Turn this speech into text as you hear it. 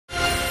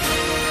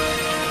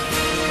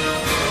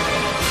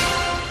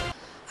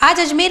आज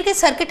अजमेर के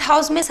circuit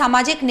house में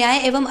सामाजिक न्याय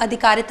एवं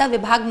अधिकारिता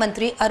विभाग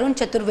मंत्री अरुण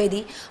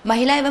चतुर्वेदी,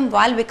 महिला एवं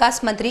बाल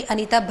विकास मंत्री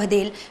अनीता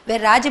भदेल व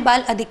राज्य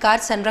बाल अधिकार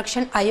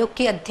संरक्षण आयोग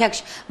के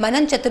अध्यक्ष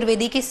मनन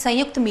चतुर्वेदी की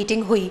संयुक्त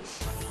मीटिंग हुई,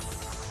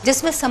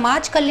 जिसमें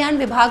समाज कल्याण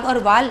विभाग और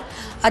बाल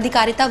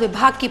अधिकारिता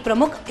विभाग की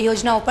प्रमुख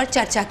योजनाओं पर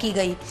चर्चा की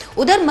गई।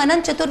 उधर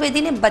मनन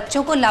चतुर्वेदी ने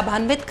बच्चों को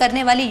लाभान्वित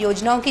करने वाली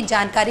योजनाओं की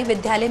जानकारी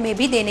विद्यालय में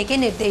भी देने के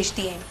निर्देश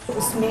दिए।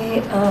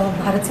 उसमें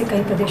भारत से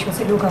कई प्रदेशों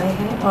से लोग आए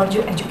हैं और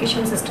जो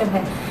एजुकेशन सिस्टम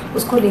है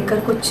उसको लेकर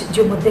कुछ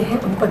जो मुद्दे हैं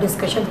उन पर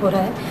डिस्कशन हो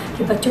रहा है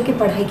कि बच्चों की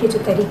पढ़ाई के जो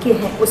तरीके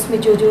हैं उसमें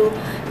जो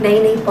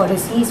नई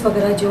पॉलिसीज़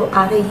वगैरह जो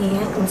आ रही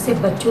हैं उनसे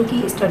बच्चों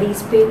की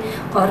स्टडीज़ पे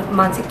और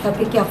मानसिकता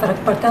पे क्या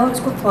फ़र्क पड़ता है और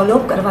उसको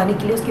फॉलोअप करवाने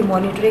के लिए उसकी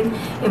मॉनिटरिंग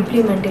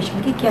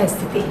इम्प्लीमेंटेशन की क्या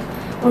स्थिति है।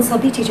 उन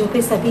सभी चीज़ों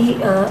पे सभी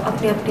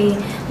अपने अपने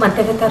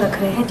मंतव्यता रख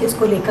रहे हैं,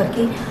 जिसको लेकर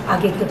के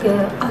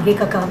आगे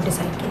का काम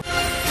डिसाइड किया।